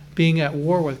what? Being at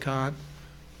war with God,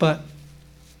 but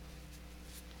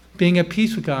being at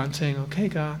peace with God and saying, okay,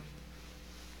 God,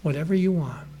 whatever you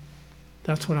want,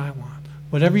 that's what I want.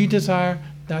 Whatever you desire,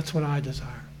 that's what I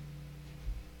desire.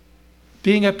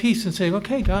 Being at peace and saying,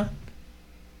 okay, God,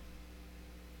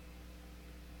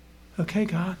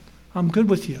 I'm good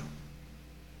with you.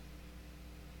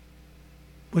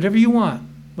 Whatever you want,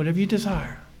 whatever you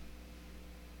desire.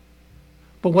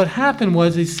 But what happened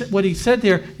was, what he said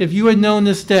there, if you had known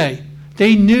this day,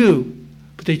 they knew,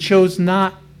 but they chose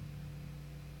not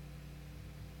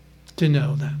to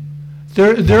know that.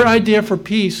 Their idea for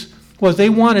peace was they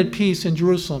wanted peace in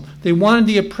Jerusalem. They wanted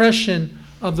the oppression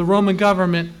of the Roman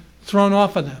government thrown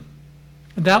off of them.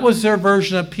 And that was their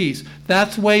version of peace.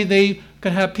 That's the way they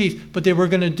could have peace. But they were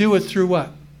going to do it through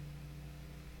what?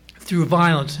 Through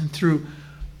violence and through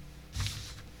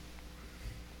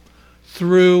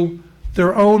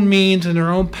their own means and their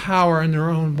own power and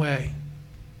their own way,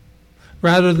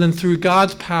 rather than through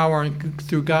God's power and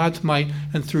through God's might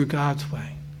and through God's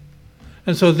way.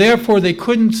 And so therefore they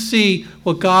couldn't see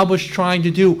what God was trying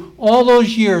to do all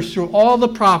those years through all the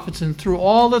prophets and through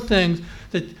all the things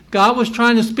that God was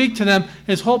trying to speak to them.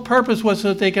 His whole purpose was so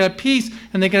that they could have peace,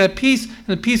 and they could have peace, and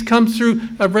the peace comes through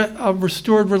a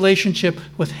restored relationship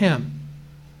with Him.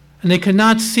 And they could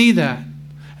not see that.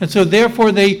 And so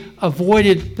therefore they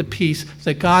avoided the peace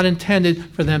that God intended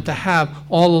for them to have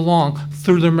all along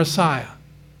through their Messiah.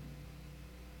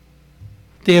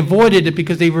 They avoided it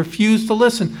because they refused to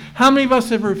listen. How many of us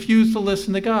have refused to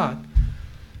listen to God?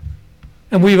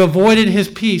 And we've avoided His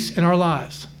peace in our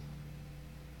lives.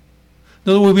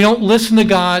 In other words, we don't listen to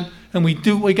God, and we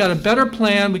got a better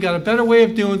plan, we got a better way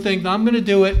of doing things, I'm going to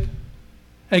do it.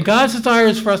 And God's desire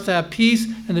is for us to have peace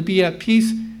and to be at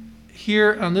peace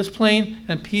here on this plane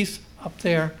and peace up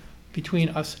there between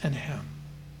us and Him.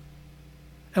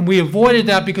 And we avoided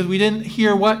that because we didn't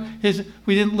hear we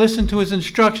didn't listen to His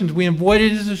instructions. We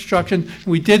avoided His instructions.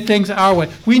 We did things our way.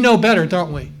 We know better,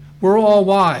 don't we? We're all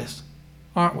wise,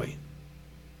 aren't we?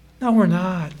 No, we're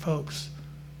not, folks.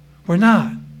 We're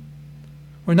not.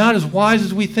 We're not as wise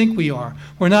as we think we are.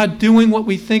 We're not doing what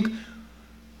we think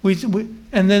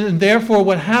and therefore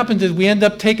what happens is we end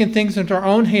up taking things into our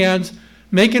own hands,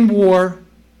 making war,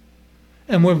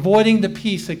 and we're avoiding the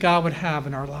peace that God would have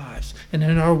in our lives and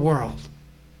in our world.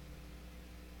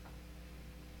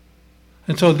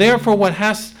 And so therefore what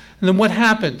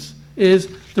happens is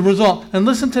the result. And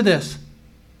listen to this.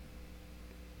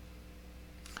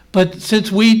 But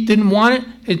since we didn't want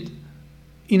it,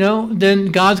 then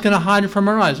God's going to hide it from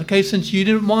our eyes. Okay, since you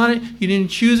didn't want it, you didn't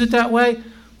choose it that way,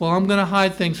 well, I'm going to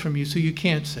hide things from you so you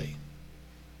can't see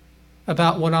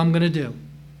about what I'm going to do.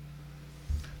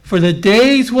 For the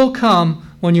days will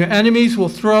come when your enemies will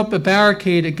throw up a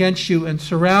barricade against you and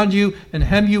surround you and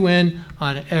hem you in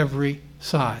on every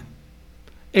side.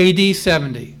 AD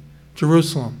 70,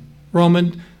 Jerusalem,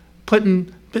 Roman,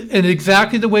 putting in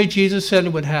exactly the way Jesus said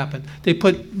it would happen. They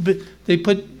put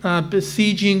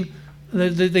besieging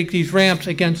these ramps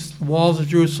against the walls of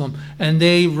Jerusalem, and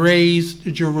they razed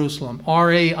Jerusalem.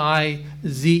 R-A-I-Z-E-D.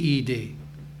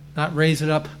 Not raise it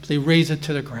up, but they raze it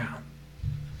to the ground.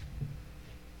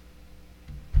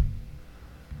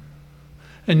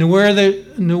 And where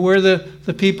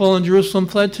the people in Jerusalem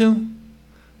fled to?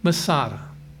 Masada,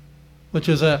 which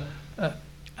is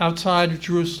outside of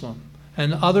Jerusalem.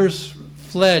 And others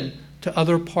fled to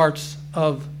other parts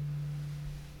of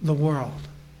the world.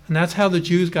 And that's how the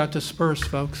Jews got dispersed,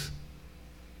 folks.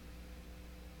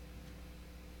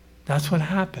 That's what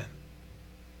happened.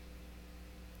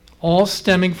 All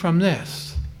stemming from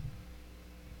this.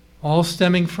 All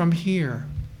stemming from here.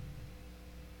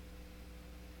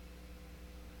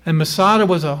 And Masada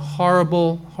was a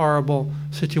horrible, horrible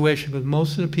situation because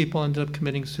most of the people ended up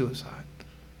committing suicide,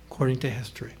 according to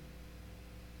history.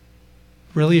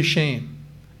 Really a shame.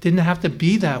 Didn't have to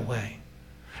be that way.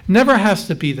 Never has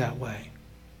to be that way.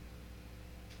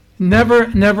 Never,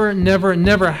 never, never,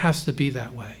 never has to be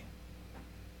that way.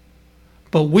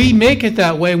 But we make it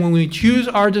that way when we choose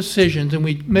our decisions and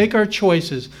we make our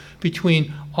choices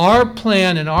between our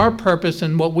plan and our purpose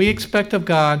and what we expect of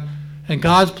God and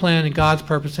God's plan and God's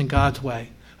purpose and God's way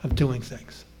of doing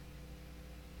things.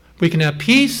 We can have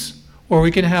peace or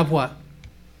we can have what?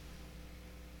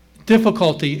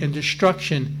 Difficulty and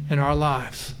destruction in our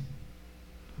lives.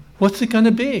 What's it going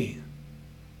to be?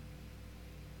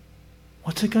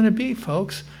 What's it going to be,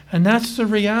 folks? And that's the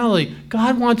reality.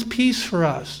 God wants peace for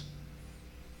us.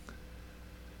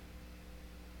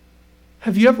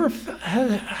 Have you ever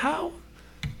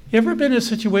been in a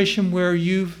situation where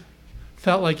you've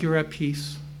felt like you're at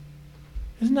peace?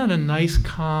 Isn't that a nice,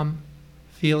 calm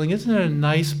feeling? Isn't it a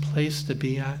nice place to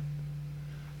be at?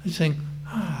 You're saying,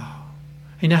 oh.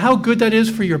 You know how good that is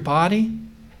for your body?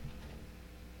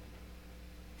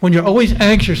 When you're always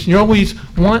anxious and you're always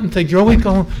wanting things, you're always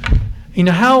going, you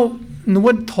know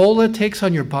what toll that takes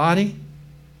on your body?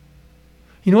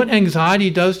 You know what anxiety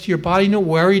does to your body? You know what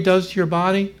worry does to your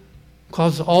body?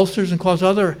 Causes ulcers and causes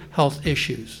other health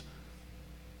issues.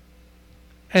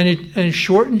 And it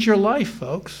shortens your life,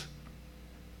 folks.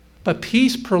 But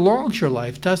peace prolongs your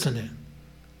life, doesn't it?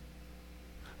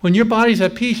 When your body's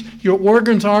at peace, your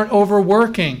organs aren't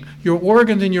overworking. Your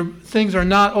organs and your things are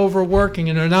not overworking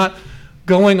and they're not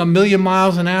going 1,000,000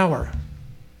 miles an hour.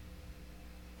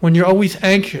 when you're always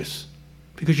anxious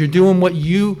because you're doing what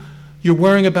you're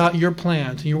worrying about your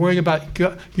plans, and you're worrying about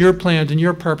your plans and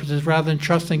your purposes rather than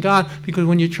trusting God. Because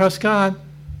when you trust God,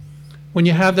 when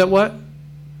you have that what?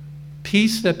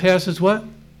 Peace that passes what?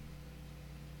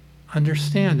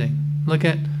 Understanding. Look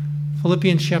at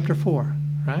Philippians chapter 4,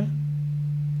 right?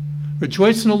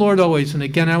 Rejoice in the Lord always, and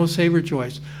again I will say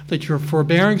rejoice. Let your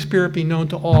forbearing spirit be known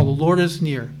to all. The Lord is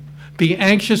near. Be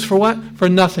anxious for what? For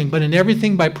nothing, but in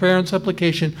everything by prayer and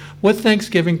supplication, with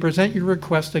thanksgiving, present your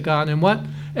requests to God. And what?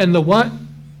 And the what?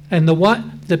 And the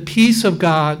what? The peace of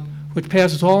God, which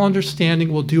passes all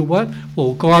understanding, will do what?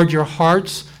 Will guard your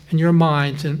hearts and your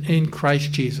minds in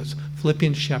Christ Jesus.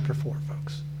 Philippians chapter 4,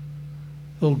 folks.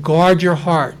 It will guard your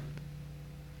heart.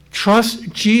 Trust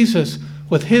Jesus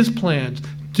with his plans.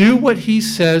 Do what he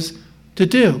says to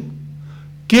do.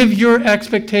 Give your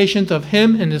expectations of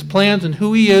him and his plans and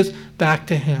who he is back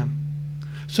to him,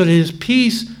 so that his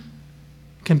peace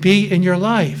can be in your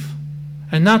life,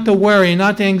 and not the worry,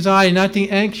 not the anxiety, not the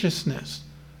anxiousness.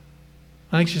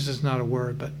 Anxious is not a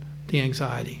word, but the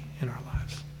anxiety in our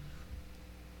lives.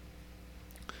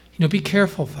 Be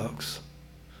careful, folks.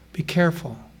 Be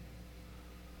careful.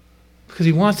 Because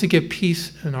he wants to give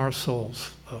peace in our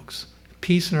souls, folks.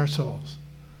 Peace in our souls.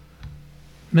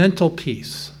 Mental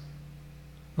peace.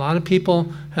 A lot of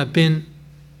people have been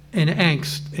in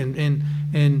angst in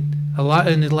a lot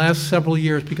in the last several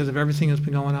years because of everything that's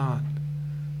been going on.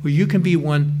 Where you can be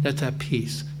one that's at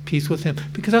peace with him,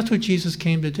 because that's what Jesus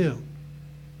came to do.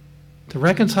 To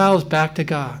reconcile us back to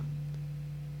God,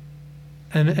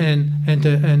 and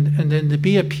then to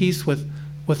be at peace with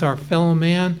our fellow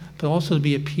man, but also to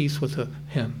be at peace with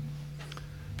him,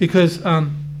 because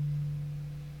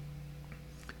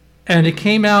and it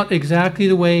came out exactly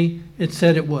the way it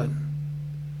said it would,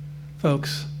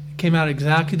 folks. It came out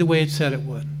exactly the way it said it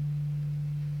would.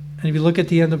 And if you look at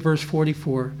the end of verse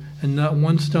 44, and not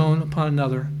one stone upon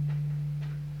another,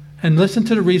 and listen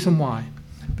to the reason why.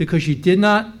 Because you did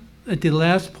not, at the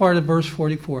last part of verse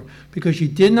 44, because you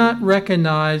did not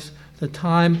recognize the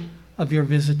time of your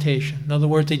visitation. In other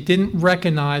words, they didn't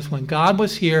recognize when God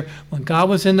was here, when God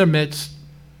was in their midst,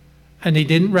 and they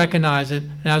didn't recognize it.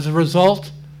 And as a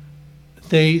result,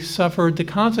 they suffered the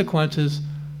consequences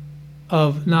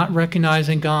of not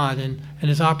recognizing God and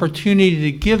his opportunity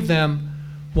to give them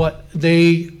what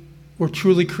they were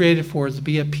truly created for, is to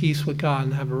be at peace with God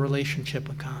and have a relationship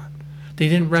with God. They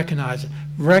didn't recognize it.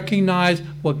 Recognize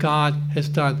what God has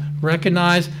done.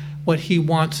 Recognize what he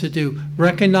wants to do.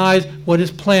 Recognize what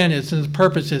his plan is and his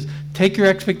purpose is. Take your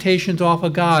expectations off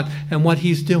of God and what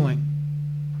he's doing.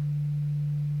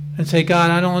 And say,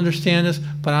 God, I don't understand this,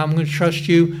 but I'm going to trust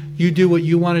you. You do what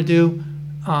you want to do.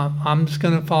 I'm just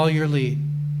going to follow your lead.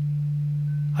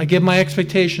 I give my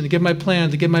expectations, I give my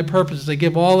plans, I give my purposes, I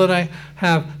give all that I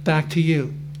have back to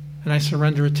you, and I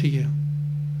surrender it to you.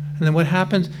 And then what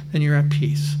happens? Then you're at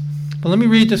peace. But let me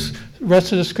read this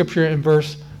rest of the scripture in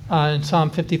in Psalm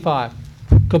 55.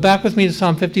 Go back with me to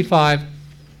Psalm 55,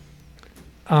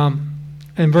 and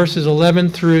verses 11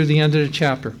 through the end of the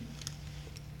chapter.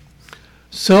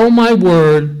 So my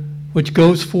word, which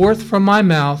goes forth from my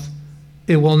mouth,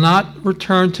 it will not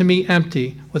return to me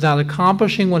empty, without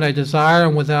accomplishing what I desire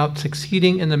and without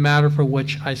succeeding in the matter for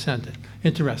which I sent it.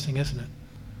 Interesting, isn't it?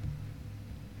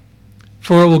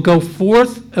 For it will go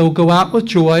forth, it will go out with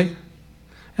joy,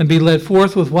 and be led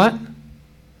forth with what?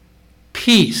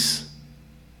 Peace.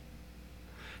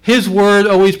 His word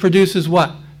always produces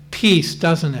what? Peace,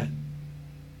 doesn't it?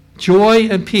 Joy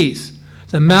and peace.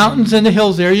 The mountains and the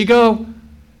hills, there you go.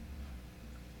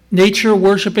 Nature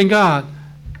worshiping God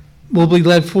will be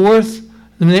led forth.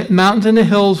 The mountains and the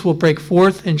hills will break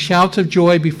forth in shouts of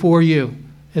joy before you.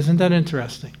 Isn't that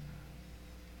interesting?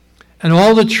 And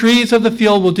all the trees of the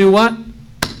field will do what?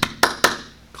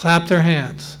 Clap their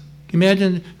hands. Can you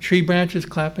imagine tree branches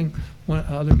clapping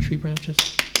other tree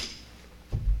branches?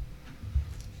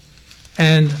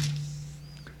 And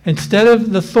instead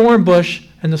of the thorn bush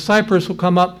and the cypress will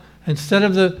come up, instead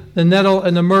of the nettle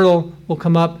and the myrtle will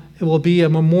come up, it will be a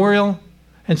memorial.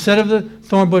 Instead of the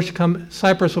thorn bush,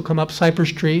 cypress will come up,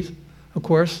 cypress trees, of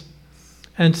course.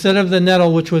 And instead of the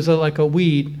nettle, which was like a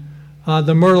weed,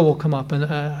 the myrtle will come up,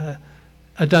 and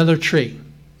another tree.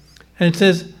 And it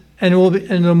says, and it will be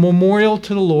a memorial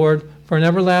to the Lord for an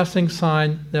everlasting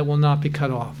sign that will not be cut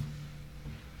off.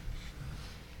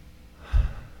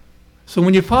 So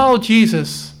when you follow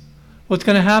Jesus, what's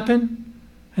going to happen?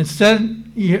 Instead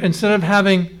of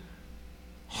having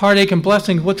heartache and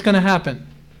blessings, what's going to happen?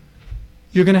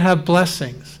 You're going to have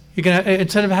blessings.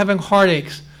 Instead of having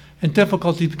heartaches and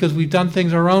difficulties because we've done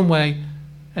things our own way,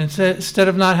 and instead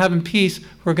of not having peace,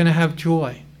 we're going to have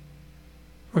joy.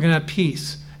 We're going to have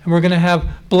peace. And we're going to have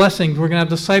blessings. We're going to have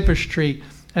the cypress tree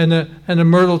and the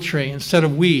myrtle tree instead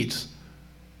of weeds.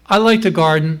 I like to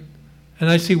garden, and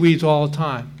I see weeds all the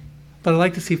time. But I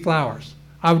like to see flowers.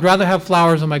 I would rather have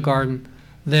flowers in my garden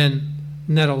than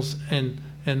nettles and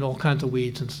all kinds of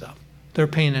weeds and stuff. They're a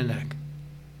pain in the neck.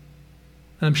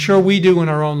 And I'm sure we do in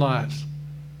our own lives.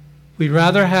 We'd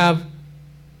rather have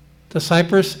the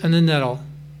cypress and the nettle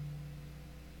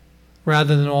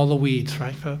rather than all the weeds,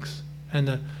 right, folks? And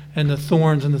the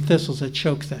thorns and the thistles that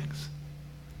choke things.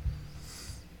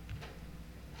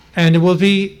 And it will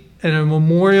be a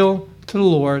memorial to the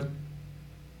Lord,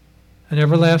 an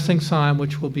everlasting sign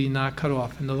which will be not cut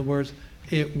off. In other words,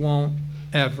 it won't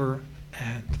ever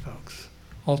end, folks.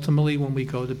 Ultimately, when we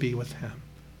go to be with him.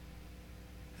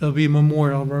 It'll be a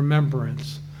memorial,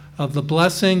 remembrance of the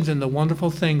blessings and the wonderful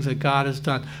things that God has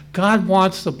done. God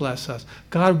wants to bless us.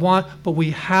 But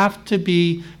we have to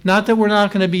be, not that we're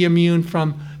not going to be immune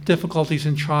from difficulties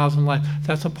and trials in life.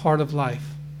 That's a part of life.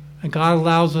 And God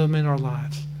allows them in our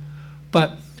lives.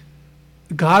 But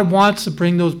God wants to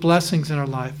bring those blessings in our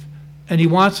life. And he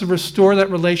wants to restore that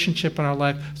relationship in our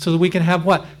life so that we can have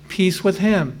what? Peace with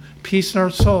him. Peace in our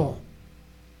soul.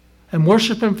 And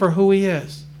worship him for who he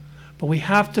is. But we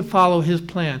have to follow his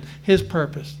plan, his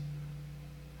purpose.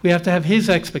 We have to have his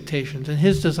expectations and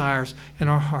his desires in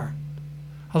our heart.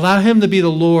 Allow him to be the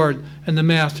Lord and the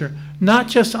Master, not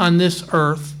just on this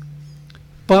earth,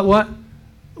 but what?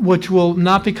 Which will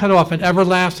not be cut off and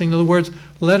everlasting. In other words,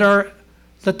 let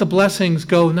the blessings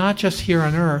go not just here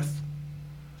on earth,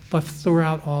 but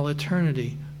throughout all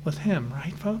eternity with him,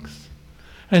 right, folks?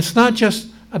 And it's not just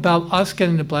about us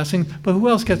getting the blessing, but who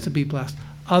else gets to be blessed?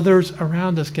 Others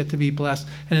around us get to be blessed.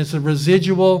 And it's a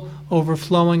residual,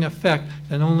 overflowing effect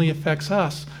that not only affects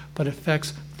us, but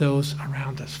affects those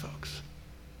around us, folks.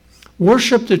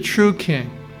 Worship the true King.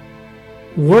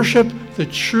 Worship the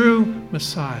true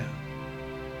Messiah.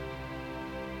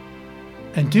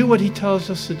 And do what he tells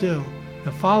us to do.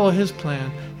 And follow his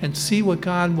plan and see what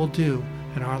God will do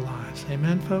in our lives.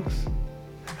 Amen, folks?